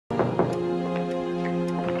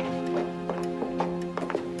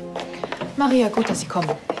Maria, gut, dass Sie kommen.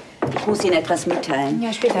 Ich muss Ihnen etwas mitteilen.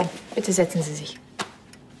 Ja, später. Bitte setzen Sie sich.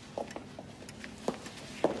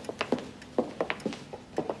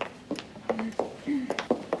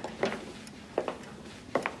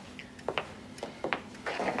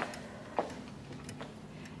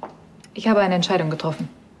 Ich habe eine Entscheidung getroffen.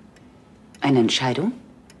 Eine Entscheidung?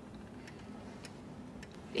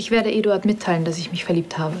 Ich werde Eduard mitteilen, dass ich mich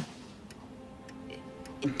verliebt habe.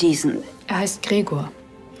 Diesen... Er heißt Gregor.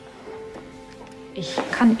 Ich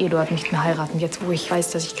kann Eduard nicht mehr heiraten, jetzt wo ich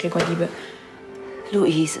weiß, dass ich Gregor liebe.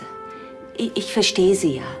 Luise, ich verstehe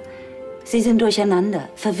Sie ja. Sie sind durcheinander,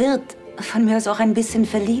 verwirrt, von mir aus auch ein bisschen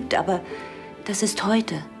verliebt, aber das ist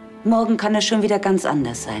heute. Morgen kann es schon wieder ganz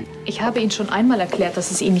anders sein. Ich habe Ihnen schon einmal erklärt,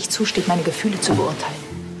 dass es Ihnen nicht zusteht, meine Gefühle zu beurteilen.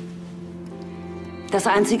 Das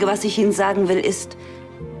Einzige, was ich Ihnen sagen will, ist,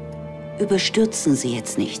 überstürzen Sie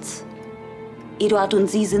jetzt nichts. Eduard und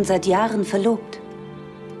Sie sind seit Jahren verlobt.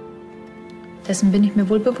 Dessen bin ich mir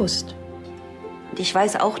wohl bewusst. Und ich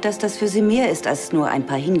weiß auch, dass das für Sie mehr ist als nur ein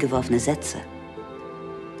paar hingeworfene Sätze.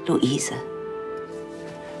 Luise,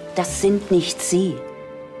 das sind nicht Sie.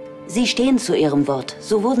 Sie stehen zu Ihrem Wort.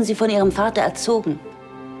 So wurden Sie von Ihrem Vater erzogen.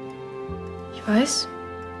 Ich weiß.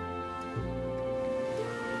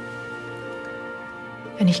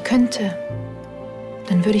 Wenn ich könnte,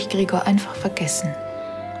 dann würde ich Gregor einfach vergessen.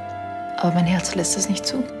 Aber mein Herz lässt es nicht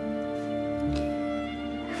zu.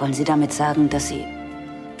 Wollen Sie damit sagen, dass Sie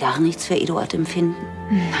gar nichts für Eduard empfinden?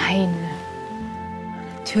 Nein,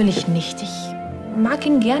 natürlich nicht. Ich mag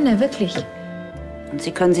ihn gerne, wirklich. Und Sie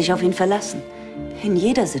können sich auf ihn verlassen. In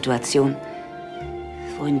jeder Situation.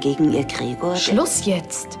 Wohingegen Ihr Gregor... Schluss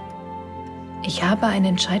jetzt! Ich habe eine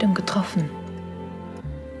Entscheidung getroffen.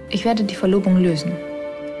 Ich werde die Verlobung lösen.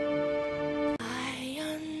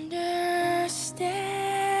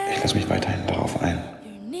 Ich lasse mich weiterhin darauf ein.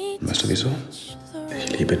 Weißt du wieso?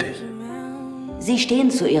 Ich liebe dich. Sie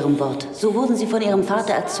stehen zu Ihrem Wort. So wurden Sie von Ihrem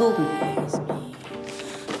Vater erzogen.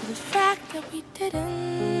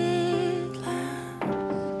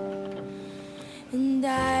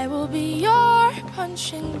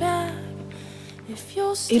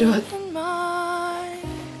 Eduard,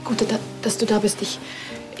 gut, dass du da bist.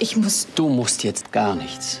 Ich muss... Du musst jetzt gar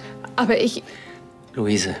nichts. Aber ich...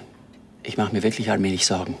 Luise, ich mache mir wirklich allmählich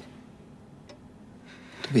Sorgen.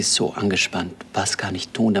 Du bist so angespannt. Was kann ich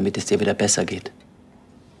tun, damit es dir wieder besser geht?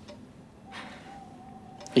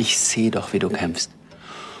 Ich sehe doch, wie du kämpfst.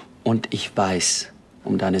 Und ich weiß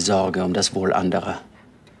um deine Sorge, um das Wohl anderer.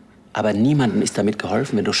 Aber niemandem ist damit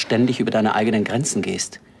geholfen, wenn du ständig über deine eigenen Grenzen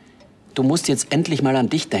gehst. Du musst jetzt endlich mal an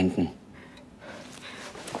dich denken.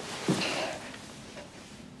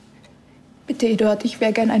 Bitte, Eduard, ich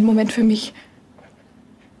wäre gern einen Moment für mich.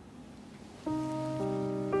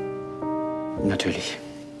 Natürlich.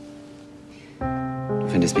 Du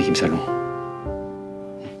findest mich im Salon.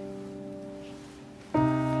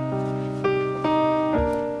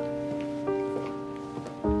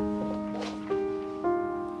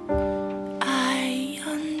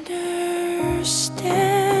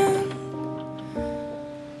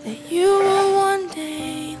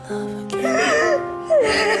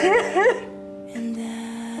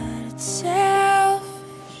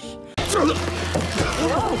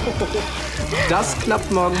 Das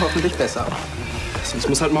klappt morgen hoffentlich besser. Sonst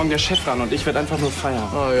muss halt morgen der Chef ran und ich werde einfach nur feiern.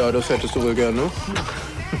 Ah ja, das hättest du wohl gerne.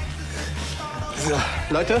 So,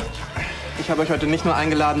 Leute, ich habe euch heute nicht nur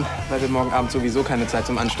eingeladen, weil wir morgen Abend sowieso keine Zeit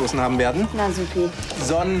zum Anstoßen haben werden. Na, supi.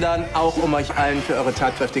 Sondern auch, um euch allen für eure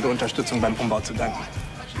tatkräftige Unterstützung beim Umbau zu danken.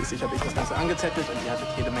 Schließlich habe ich das Ganze angezettelt und ihr hattet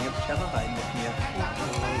jede Menge Scherbereien mit mir.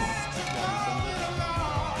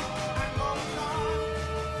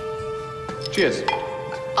 Cheers.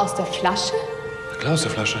 Aus der Flasche? Klar aus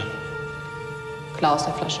der Flasche. Klar aus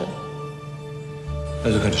der Flasche.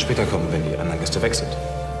 Also könnte es später kommen, wenn die anderen Gäste weg sind.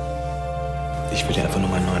 Ich will dir einfach nur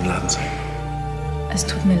meinen neuen Laden zeigen. Es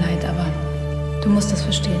tut mir leid, aber du musst das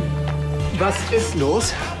verstehen. Was ist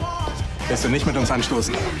los? Willst du nicht mit uns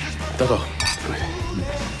anstoßen? Doch, doch.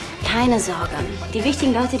 Keine Sorge. Die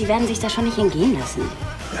wichtigen Leute, die werden sich da schon nicht entgehen lassen.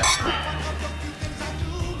 Ja.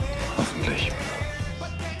 Hoffentlich.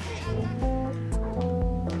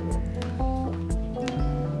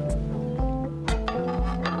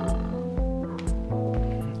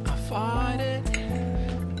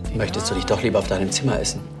 Möchtest du dich doch lieber auf deinem Zimmer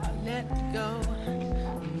essen?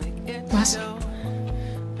 Was?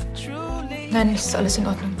 Nein, es ist alles in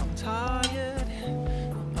Ordnung.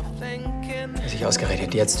 Dass ich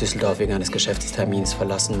ausgerechnet jetzt Düsseldorf wegen eines Geschäftstermins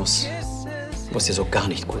verlassen muss, wo es dir so gar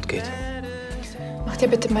nicht gut geht. Mach dir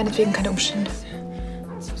bitte meinetwegen keine Umstände.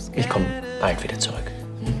 Ich komme bald wieder zurück.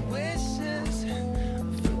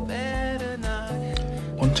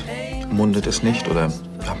 Und? Mundet es nicht oder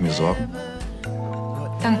haben wir Sorgen?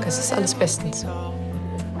 Danke, es ist alles bestens.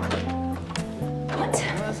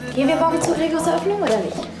 Gehen wir morgen zu Gregors Eröffnung oder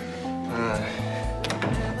nicht?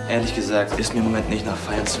 Ehrlich gesagt, ist mir im Moment nicht nach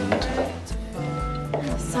Feiern zumute.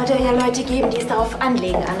 Es sollte ja Leute geben, die es darauf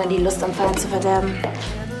anlegen, anderen die Lust am Feiern zu verderben.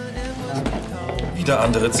 Wieder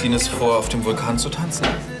andere ziehen es vor, auf dem Vulkan zu tanzen.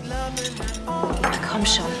 Ach, komm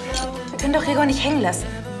schon. Wir können doch Gregor nicht hängen lassen.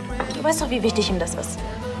 Du weißt doch, wie wichtig ihm das ist.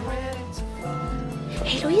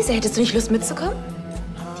 Hey, Luise, hättest du nicht Lust mitzukommen?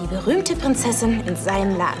 Die berühmte Prinzessin in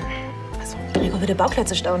seinem Laden. Also, Gregor würde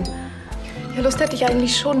Bauklötze staunen. Ja, Lust hätte ich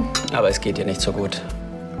eigentlich schon. Aber es geht dir nicht so gut.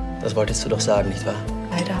 Das wolltest du doch sagen, nicht wahr?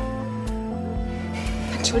 Leider.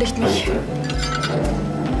 Entschuldigt mich.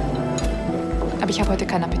 Aber ich habe heute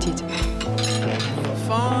keinen Appetit.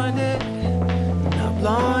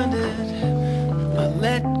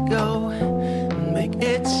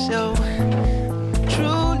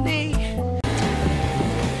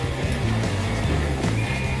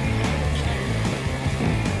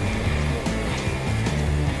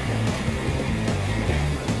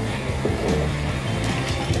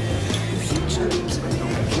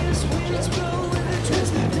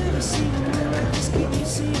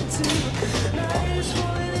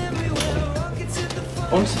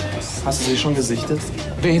 Und? Hast du sie schon gesichtet?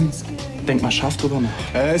 Wen? Denk mal scharf drüber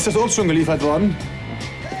nach. Ist das Obst schon geliefert worden?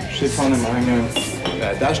 Steht vorne im Eingang.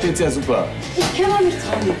 Ja, da steht's ja super. Ich kümmere mich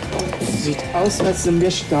drum. Sieht aus, als sind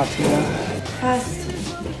wir Statue.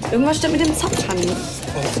 Fast. Irgendwas stimmt mit dem Zapfhahn nicht.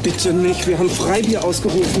 Oh, bitte nicht. Wir haben Freibier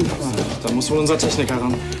ausgerufen. Da muss wohl unser Techniker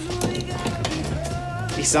ran.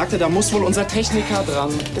 Ich sagte, da muss wohl unser Techniker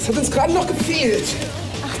dran. Das hat uns gerade noch gefehlt.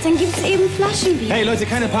 Ach, dann gibt's eben Flaschenbier. Hey Leute,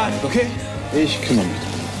 keine Panik, okay? Ich kümmere mich.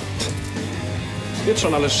 Wird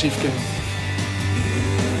schon alles schief gehen.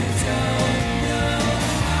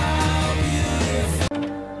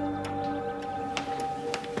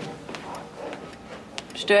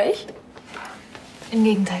 Störe ich? Im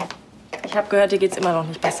Gegenteil. Ich habe gehört, dir geht's immer noch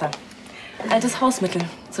nicht besser. Altes Hausmittel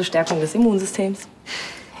zur Stärkung des Immunsystems.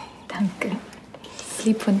 Danke. Das ist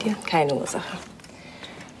lieb von dir. Keine Ursache.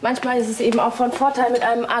 Manchmal ist es eben auch von Vorteil, mit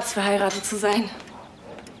einem Arzt verheiratet zu sein.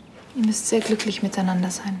 Ihr müsst sehr glücklich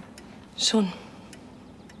miteinander sein. Schon.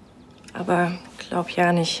 Aber glaub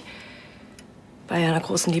ja nicht, bei einer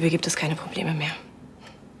großen Liebe gibt es keine Probleme mehr.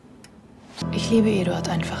 Ich liebe Eduard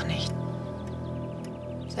einfach nicht.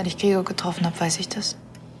 Seit ich Gregor getroffen habe, weiß ich das.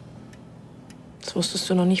 Das wusstest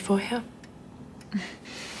du noch nicht vorher?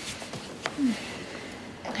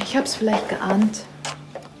 Ich hab's vielleicht geahnt.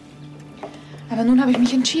 Aber nun habe ich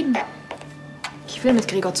mich entschieden. Ich will mit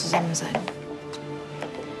Gregor zusammen sein.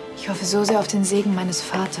 Ich hoffe so sehr auf den Segen meines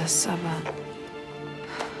Vaters, aber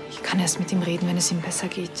ich kann erst mit ihm reden, wenn es ihm besser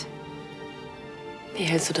geht. Wie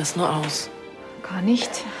hältst du das nur aus? Gar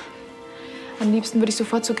nicht. Am liebsten würde ich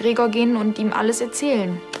sofort zu Gregor gehen und ihm alles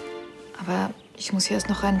erzählen. Aber ich muss hier erst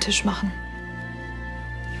noch einen Tisch machen.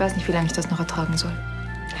 Ich weiß nicht, wie lange ich das noch ertragen soll.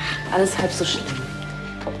 Alles halb so schlimm.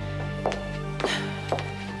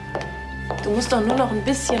 Du musst doch nur noch ein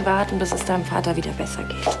bisschen warten, bis es deinem Vater wieder besser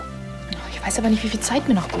geht. Ich weiß aber nicht, wie viel Zeit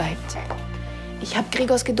mir noch bleibt. Ich habe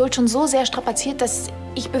Gregors Geduld schon so sehr strapaziert, dass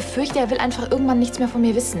ich befürchte, er will einfach irgendwann nichts mehr von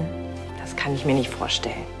mir wissen. Das kann ich mir nicht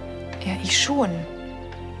vorstellen. Ja, ich schon.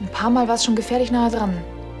 Ein paar Mal war es schon gefährlich nahe dran.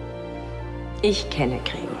 Ich kenne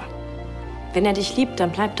Gregor. Wenn er dich liebt,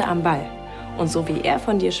 dann bleibt er am Ball. Und so wie er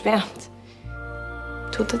von dir schwärmt.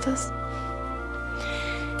 Tut er das?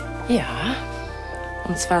 Ja.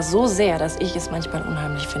 Und zwar so sehr, dass ich es manchmal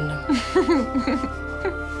unheimlich finde.